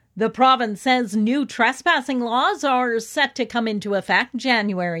The province says new trespassing laws are set to come into effect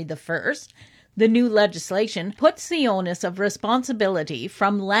January the 1st. The new legislation puts the onus of responsibility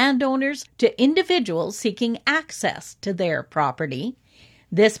from landowners to individuals seeking access to their property.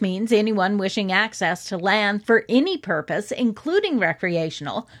 This means anyone wishing access to land for any purpose, including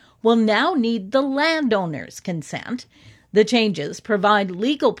recreational, will now need the landowner's consent. The changes provide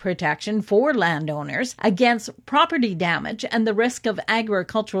legal protection for landowners against property damage and the risk of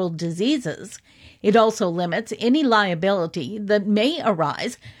agricultural diseases. It also limits any liability that may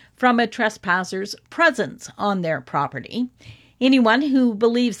arise from a trespasser's presence on their property. Anyone who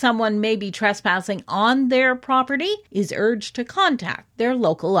believes someone may be trespassing on their property is urged to contact their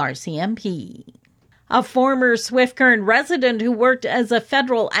local RCMP. A former Swift Current resident who worked as a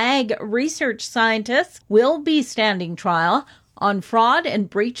federal ag research scientist will be standing trial on fraud and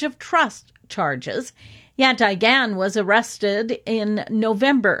breach of trust charges. Yantai Gan was arrested in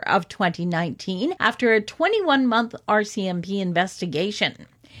November of 2019 after a 21-month RCMP investigation.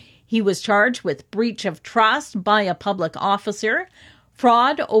 He was charged with breach of trust by a public officer,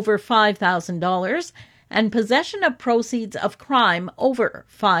 fraud over $5,000, and possession of proceeds of crime over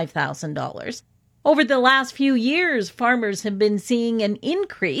 $5,000. Over the last few years, farmers have been seeing an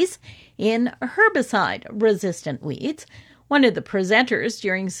increase in herbicide-resistant weeds. One of the presenters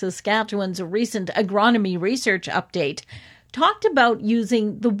during Saskatchewan's recent agronomy research update talked about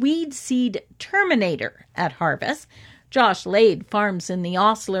using the Weed Seed Terminator at harvest. Josh Lade farms in the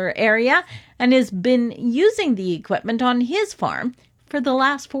Osler area and has been using the equipment on his farm for the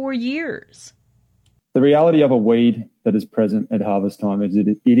last 4 years. The reality of a weed that is present at harvest time is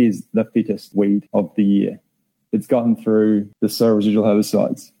it is the fittest weed of the year. It's gotten through the soil residual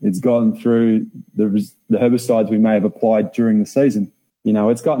herbicides. It's gotten through the herbicides we may have applied during the season.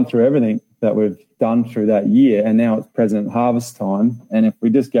 It's gotten through everything that we've done through that year, and now it's present at harvest time. And if we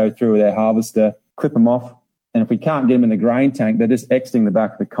just go through with our harvester, clip them off, and if we can't get them in the grain tank, they're just exiting the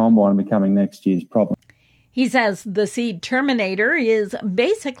back of the combine and becoming next year's problem. He says the Seed Terminator is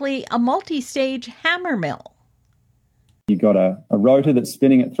basically a multi-stage hammer mill. You've got a rotor that's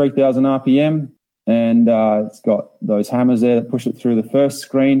spinning at 3,000 RPM, and it's got those hammers there that push it through the first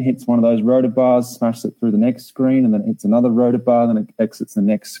screen, hits one of those rotor bars, smashes it through the next screen, and then it hits another rotor bar, then it exits the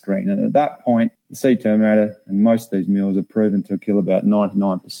next screen. And at that point, the Seed Terminator and most of these mills are proven to kill about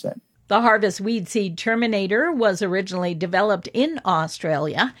 99%. The Harvest Weed Seed Terminator was originally developed in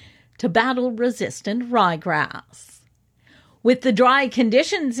Australia to battle resistant ryegrass. With the dry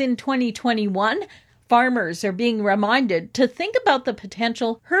conditions in 2021, farmers are being reminded to think about the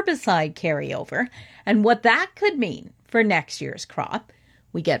potential herbicide carryover and what that could mean for next year's crop.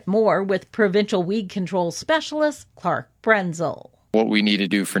 We get more with provincial weed control specialist Clark Brenzel. What we need to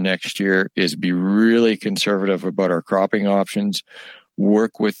do for next year is be really conservative about our cropping options,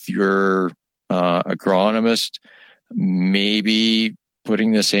 work with your agronomist, maybe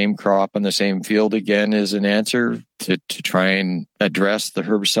putting the same crop on the same field again is an answer to try and address the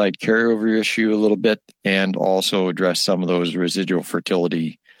herbicide carryover issue a little bit, and also address some of those residual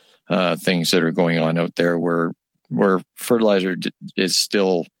fertility things that are going on out there where fertilizer is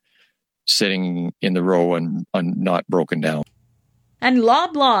still sitting in the row and not broken down. And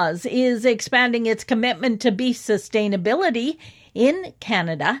Loblaws is expanding its commitment to beef sustainability in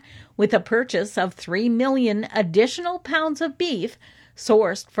Canada with a purchase of 3 million additional pounds of beef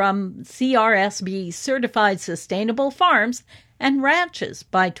sourced from CRSB certified sustainable farms and ranches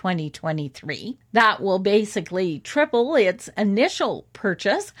by 2023. That will basically triple its initial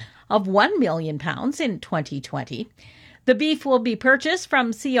purchase of 1 million pounds in 2020. The beef will be purchased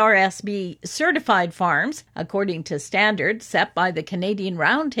from CRSB certified farms according to standards set by the Canadian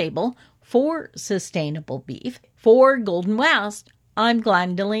Roundtable for Sustainable Beef. For Golden West, I'm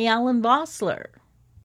Glendalee Allen Vossler.